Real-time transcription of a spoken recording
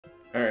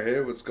Alright,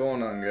 hey, what's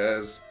going on,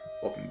 guys?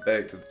 Welcome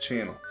back to the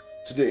channel.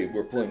 Today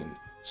we're playing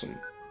some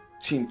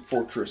Team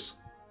Fortress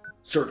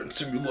Surgeon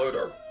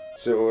Simulator.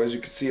 So as you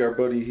can see, our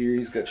buddy here,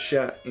 he's got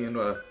shot, and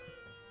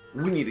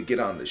we need to get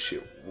on this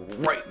shit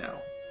right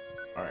now.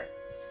 Alright,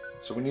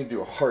 so we need to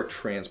do a heart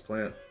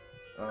transplant.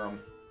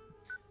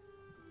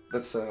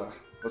 Let's start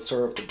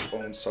off the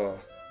bone saw.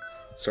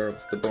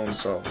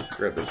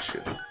 Grab that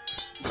shit.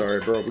 Sorry,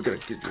 bro, we gotta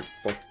get your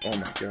fuck. Oh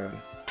my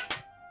god.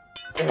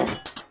 Ugh.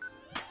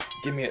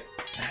 Give me it.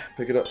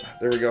 Pick it up.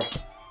 There we go.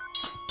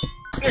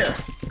 Yeah.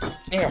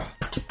 Yeah.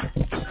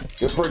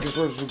 Gotta break his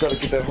ribs. We gotta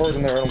get that heart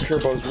in there. I don't care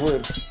about his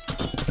ribs.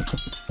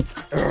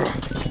 Ugh.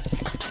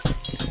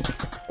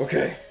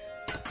 Okay.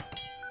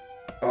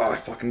 Oh, I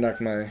fucking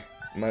knocked my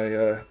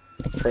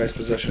prized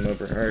possession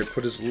over. Alright,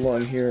 put his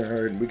lung here.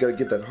 Alright, we gotta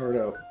get that heart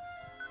out.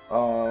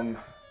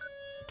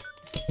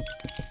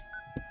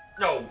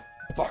 No!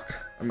 Fuck.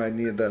 I might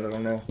need that, I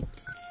don't know.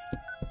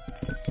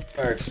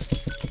 Alright, just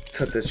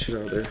cut that shit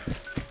out of there.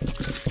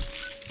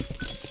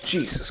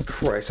 Jesus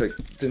Christ, I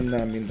did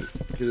not mean to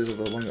get this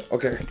over the lung.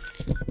 Okay.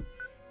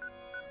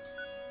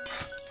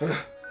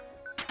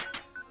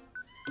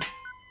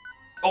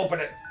 Open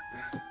it!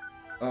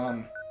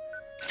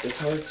 This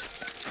heart?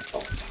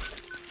 Oh,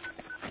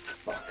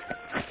 fuck.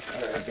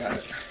 Alright, I got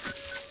it.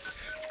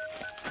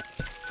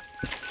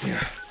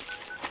 Yeah.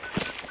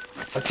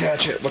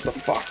 Attach it, what the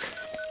fuck?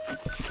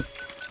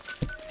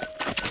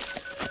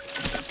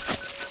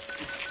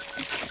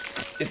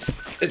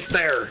 It's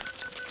there!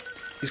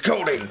 He's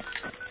coding!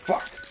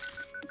 Fuck!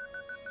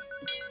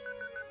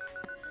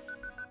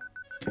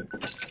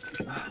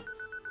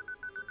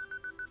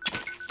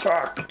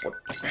 Fuck! What?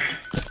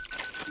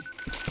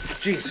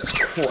 Jesus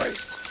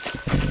Christ!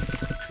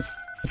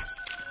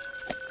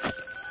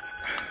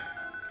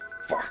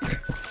 Fuck!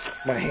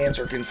 My hands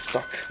are getting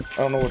stuck.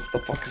 I don't know what the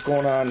fuck is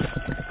going on.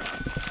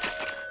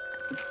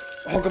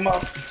 Hook him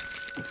up!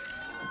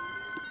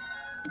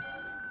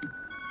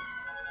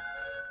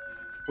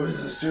 What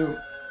does this do?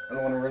 I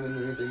don't want to run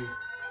into anything.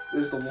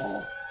 There's the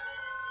wall.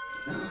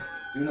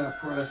 Do not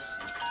press.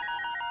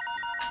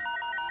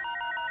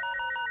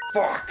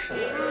 Fuck!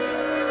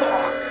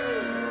 Fuck!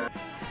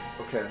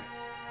 Okay.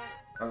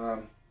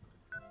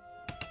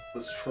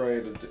 Let's try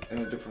it in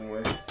a different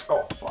way.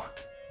 Oh, fuck.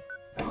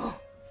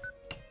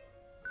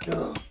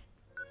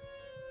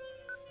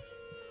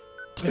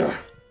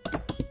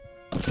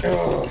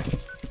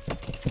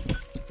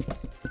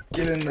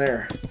 Get in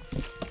there.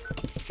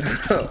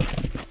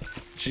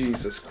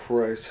 Jesus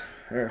Christ.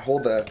 Alright,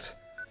 hold that.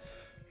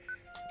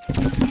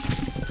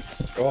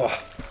 Oh.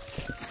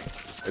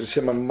 I just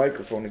hit my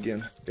microphone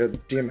again. God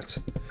damn it.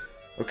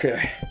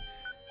 Okay.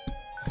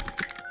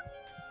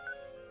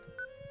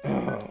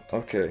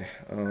 Okay.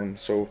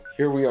 So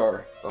here we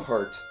are. The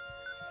heart.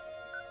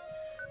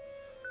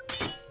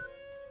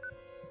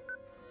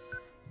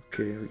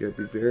 Okay, we gotta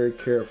be very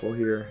careful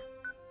here.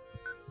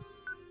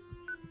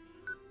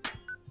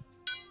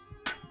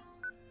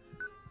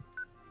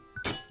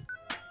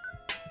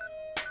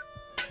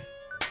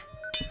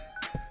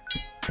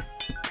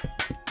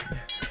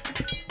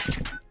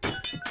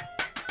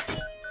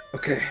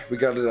 Okay, we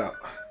got it out.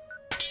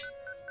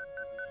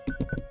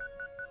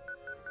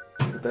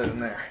 Put that in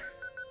there.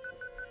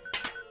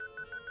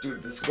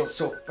 Dude, this goes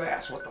so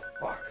fast, what the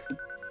fuck?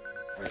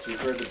 Alright, so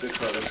you've heard the big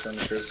part of this, and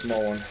here's a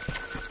small one.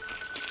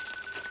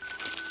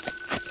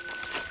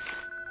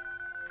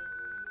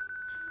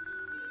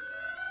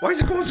 Why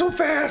is it going so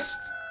fast?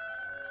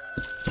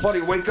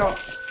 Buddy, wake up!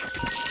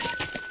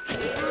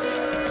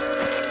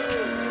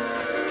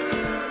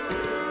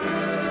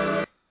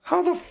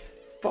 How the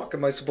fuck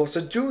am I supposed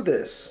to do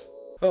this?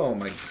 Oh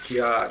my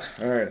god.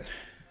 Alright.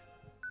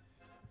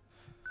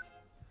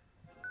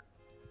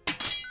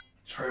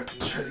 Try with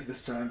the machete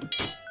this time.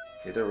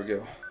 Okay, there we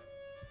go.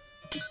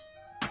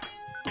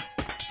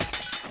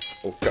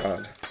 Oh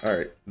god.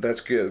 Alright, that's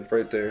good.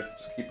 Right there.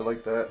 Just keep it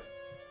like that.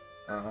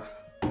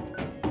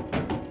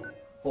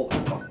 Holy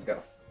fuck,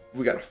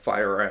 we got a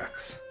fire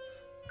axe.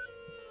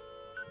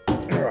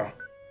 Yeah.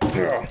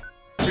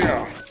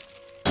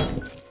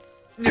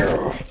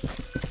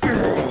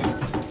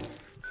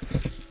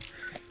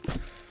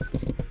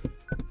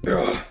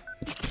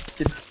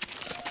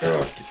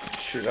 Get the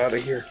shit out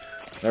of here.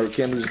 Now we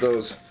can't lose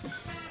those.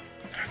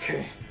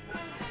 Okay.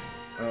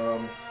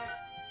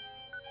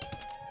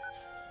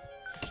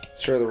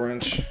 Let's try the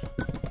wrench.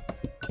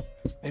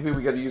 Maybe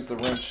we gotta use the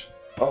wrench.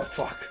 Oh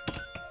fuck.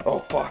 Oh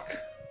fuck.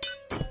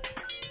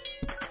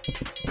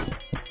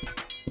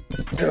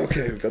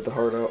 Okay, we got the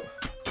heart out.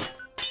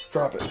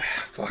 Drop it.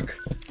 Fuck.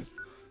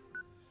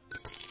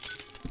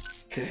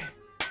 Okay.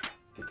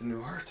 Get the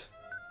new heart.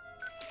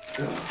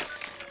 Ugh.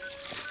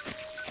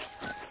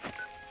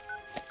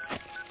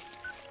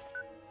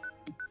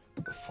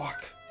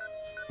 Fuck.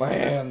 My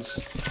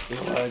hands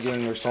are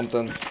lagging or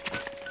something.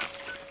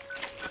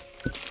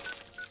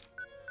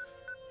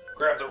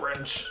 Grab the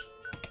wrench.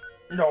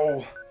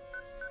 No.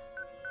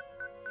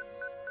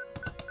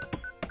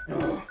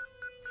 Ugh.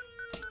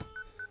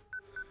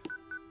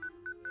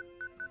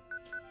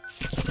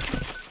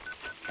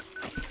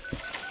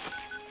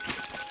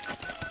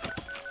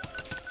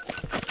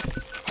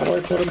 How do I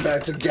put them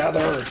back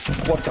together?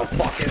 What the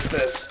fuck is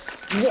this?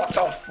 What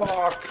the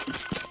fuck?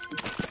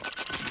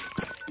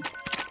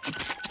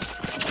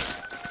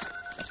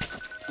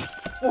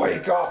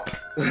 Wake up!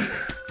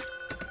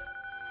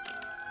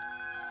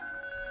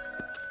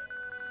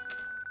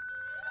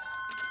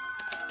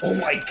 Oh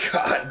my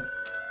god!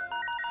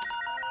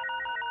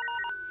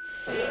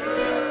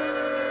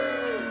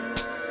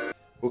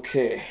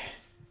 Okay.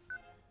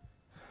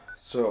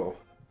 So.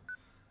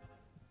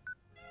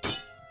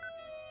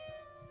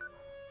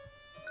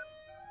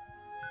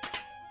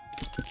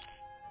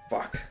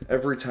 Fuck.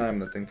 Every time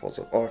the thing falls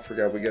off. Oh, I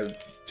forgot we gotta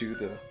do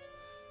the...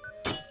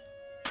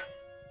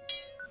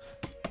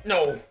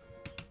 No!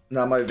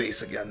 Not my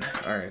vase again.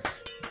 Alright.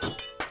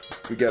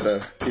 We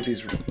gotta get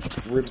these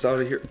ribs out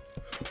of here.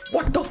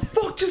 What the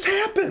fuck just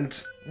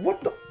happened?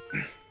 What the...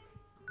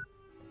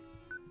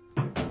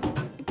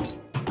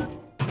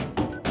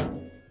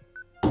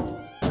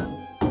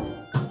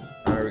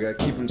 Alright, we gotta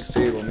keep them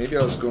stable. Maybe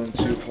I was going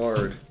too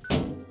hard.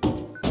 Should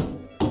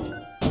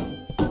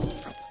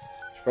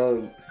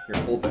probably...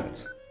 Here, hold that.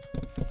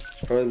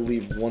 Should probably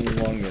leave one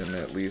lung in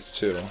at least,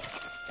 too.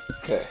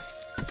 Okay.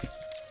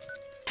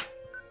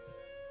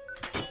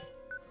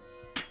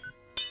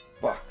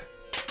 Fuck.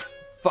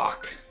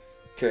 Fuck.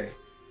 Okay.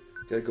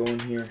 Gotta go in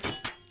here.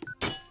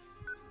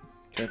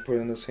 Can I put it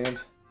in this hand?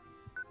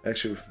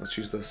 Actually, let's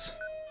use this.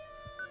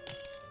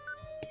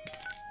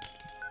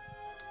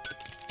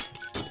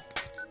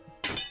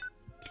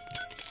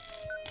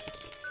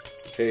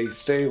 Okay, he's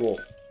stable.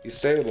 He's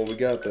stable. We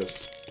got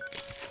this.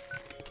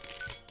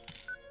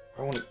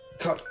 I want to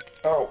cut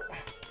out.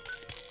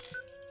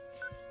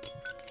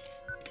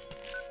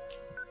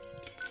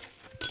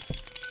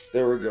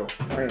 There we go.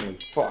 Finally.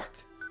 Fuck.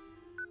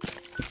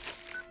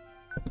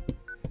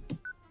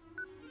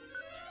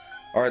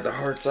 Alright, the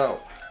heart's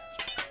out.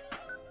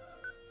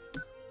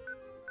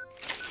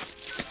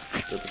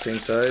 Is that the same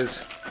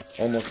size?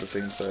 Almost the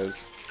same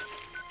size.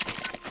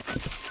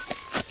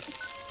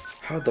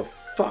 How the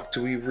fuck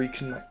do we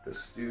reconnect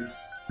this, dude?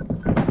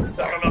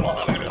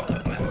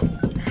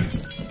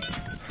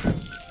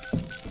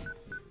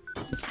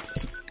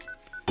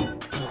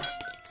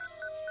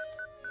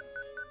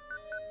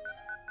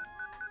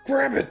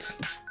 Grab it!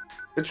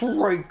 It's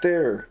right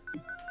there.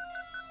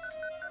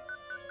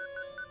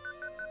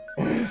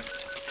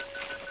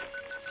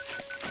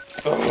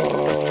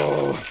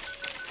 Oh,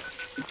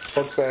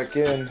 fuck back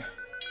in.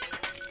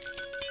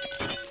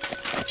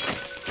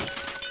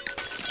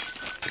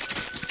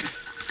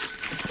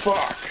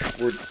 Fuck!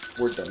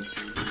 We're done.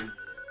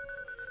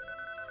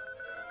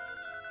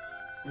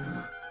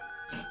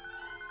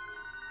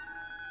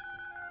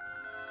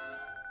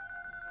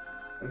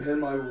 I'm hitting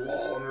my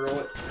wall and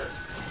really.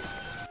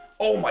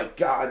 Oh my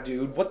god,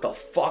 dude! What the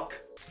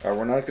fuck? Alright,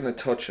 we're not gonna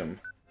touch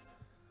him.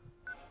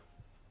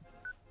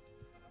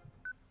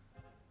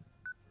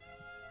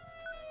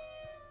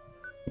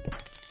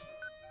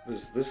 What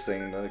is this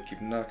thing that I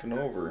keep knocking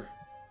over?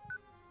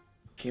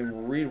 Can't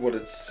even read what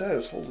it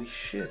says. Holy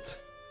shit.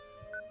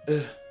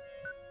 Ugh.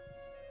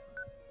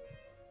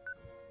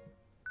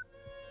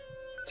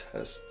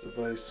 Test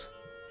device.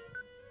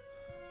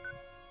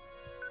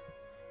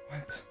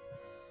 What?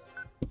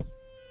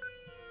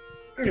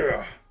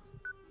 Yeah.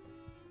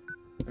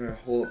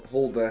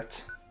 Hold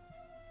that.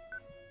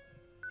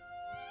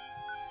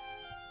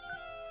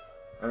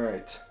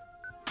 Alright.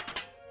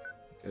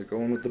 Gotta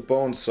go in with the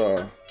bone saw.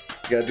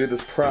 You gotta do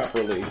this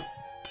properly.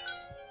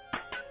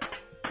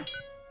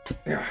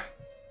 Yeah.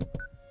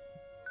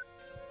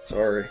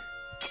 Sorry.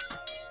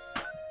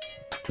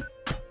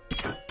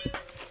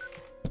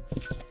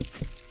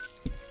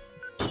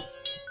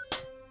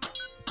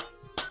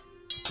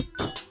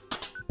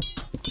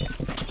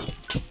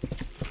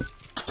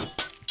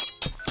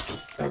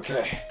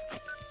 Okay.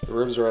 The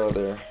ribs are out of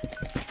there.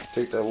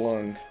 Take that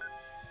lung.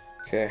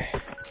 Okay.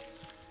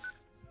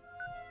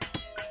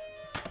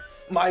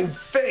 My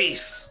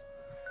face!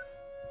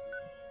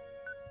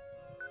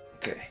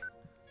 Okay.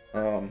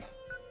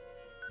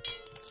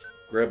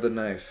 Grab the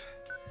knife.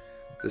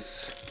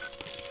 This.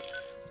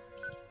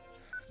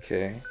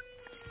 Okay.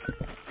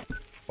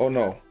 Oh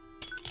no.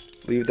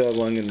 Leave that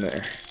lung in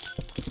there.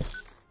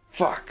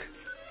 Fuck.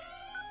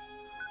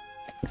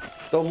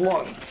 The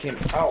lung came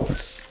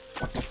out.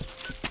 What the?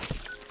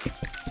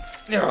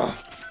 Yeah.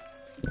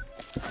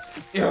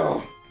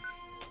 Yeah.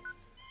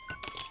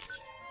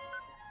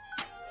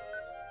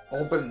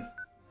 Open.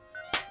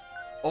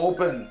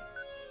 Open.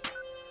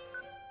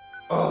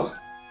 Ugh.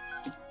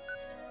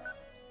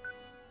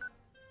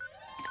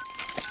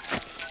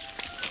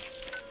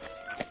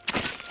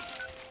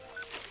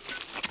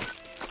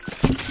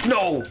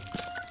 No!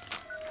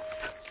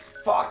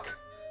 Fuck!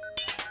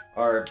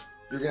 Alright,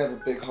 you're gonna have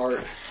a big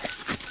heart.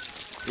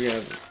 You're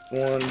gonna have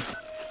one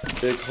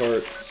big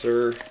heart,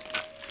 sir.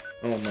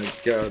 Oh my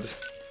god.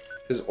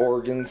 His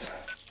organs,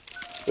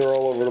 they're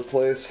all over the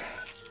place.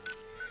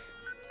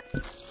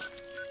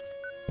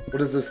 What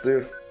does this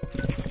do?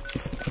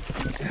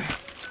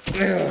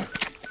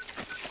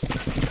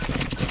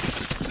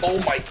 Oh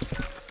my...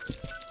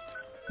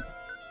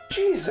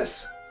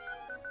 Jesus!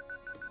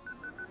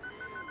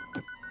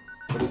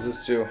 does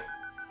this do?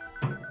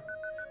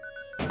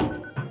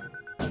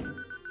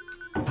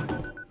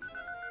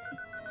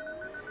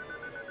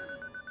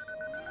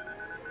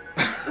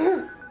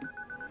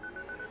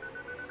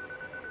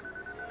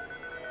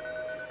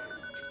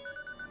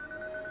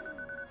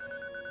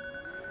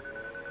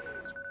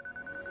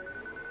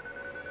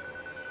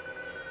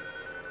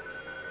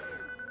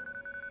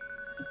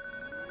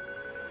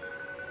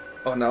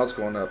 Oh, now it's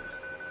going up.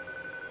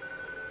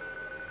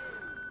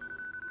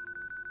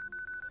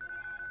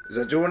 Is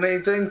that doing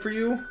anything for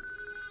you?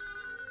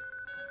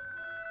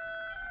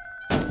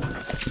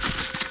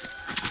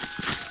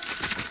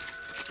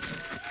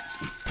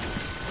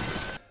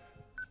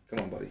 Come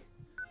on, buddy.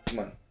 Come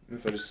on.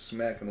 If I just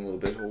smack him a little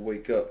bit, he'll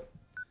wake up.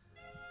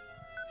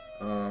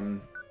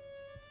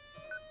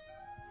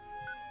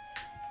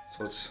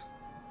 So let's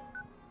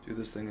do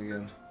this thing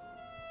again.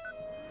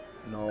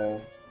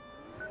 No.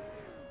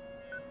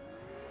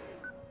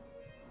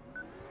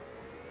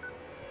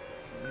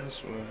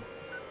 This way.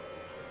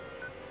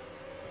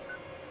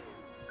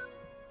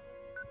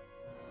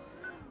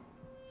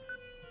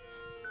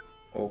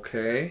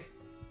 Okay.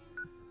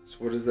 So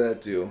what does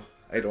that do?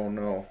 I don't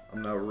know.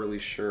 I'm not really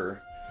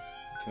sure.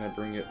 Can I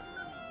bring it?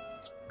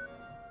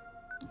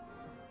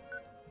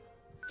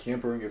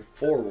 Can't bring it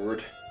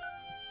forward.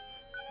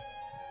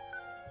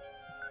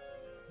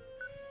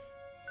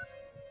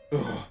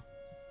 Ugh.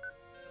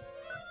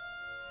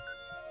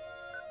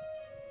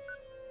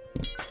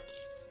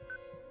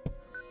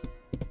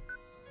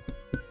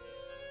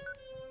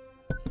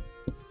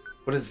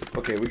 What is...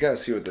 Okay, we gotta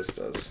see what this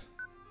does.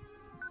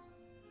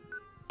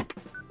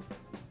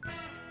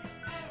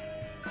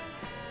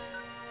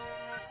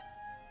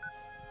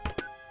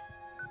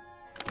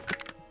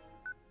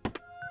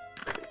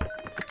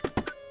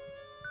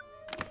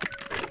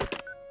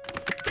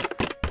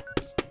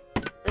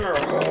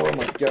 Oh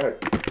my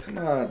god, come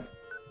on.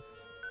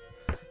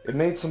 It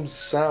made some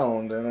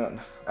sound and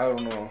I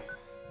don't know.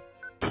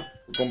 We're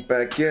going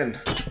back in.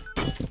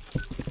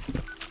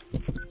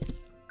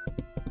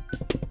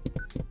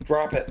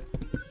 Drop it.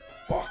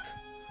 Fuck.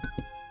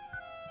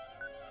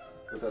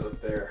 Put that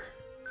up there.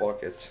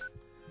 Fuck it.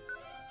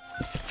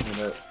 Move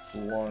that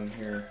along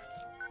here.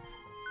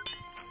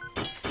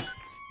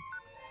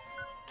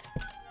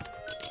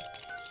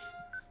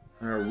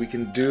 Alright, we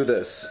can do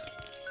this.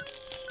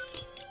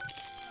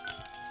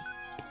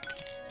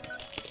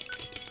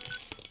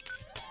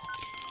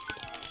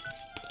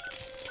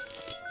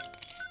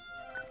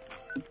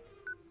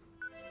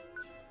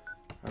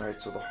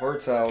 Alright, so the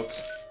heart's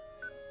out.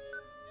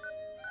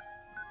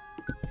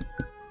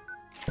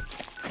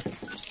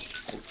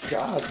 Oh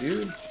god,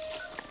 dude.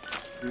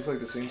 These like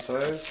the same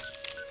size?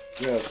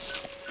 Yes.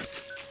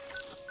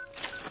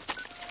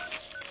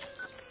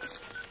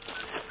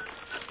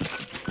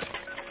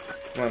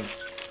 Come on.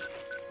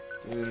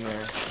 Get in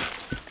there.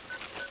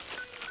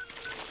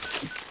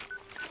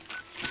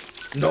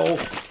 No!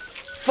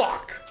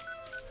 Fuck!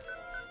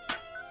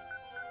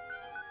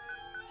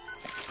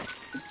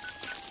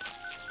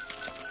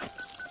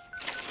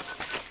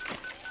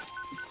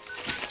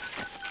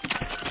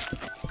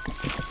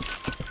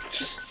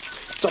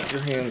 Stuff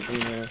your hands in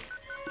there.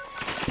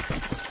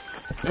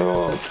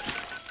 Oh.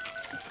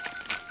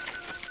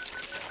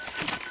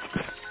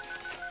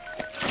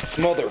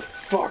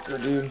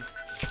 Motherfucker, dude.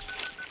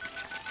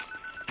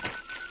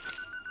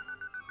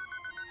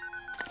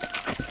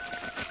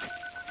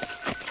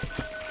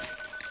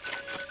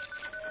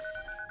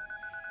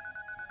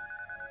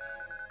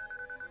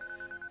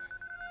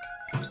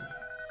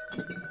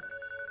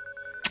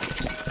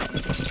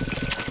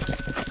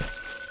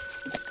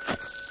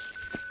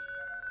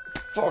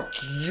 Fuck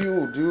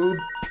you, dude.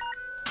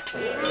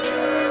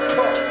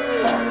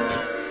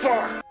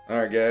 Fuck.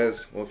 Alright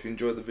guys, well if you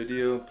enjoyed the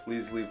video,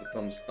 please leave a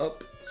thumbs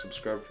up,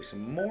 subscribe for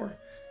some more.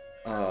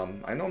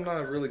 I know I'm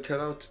not really cut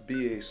out to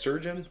be a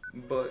surgeon,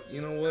 but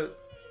you know what?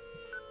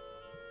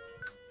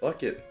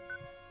 Fuck it.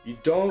 You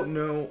don't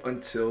know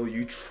until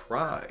you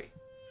try.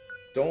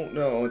 Don't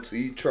know until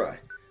you try.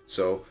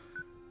 So,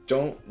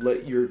 don't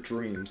let your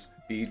dreams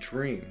be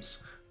dreams.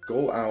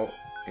 Go out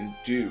and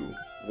do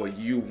what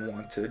you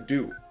want to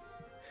do.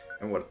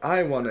 And what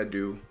I want to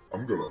do,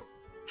 I'm gonna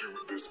do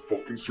this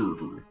fucking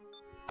surgery.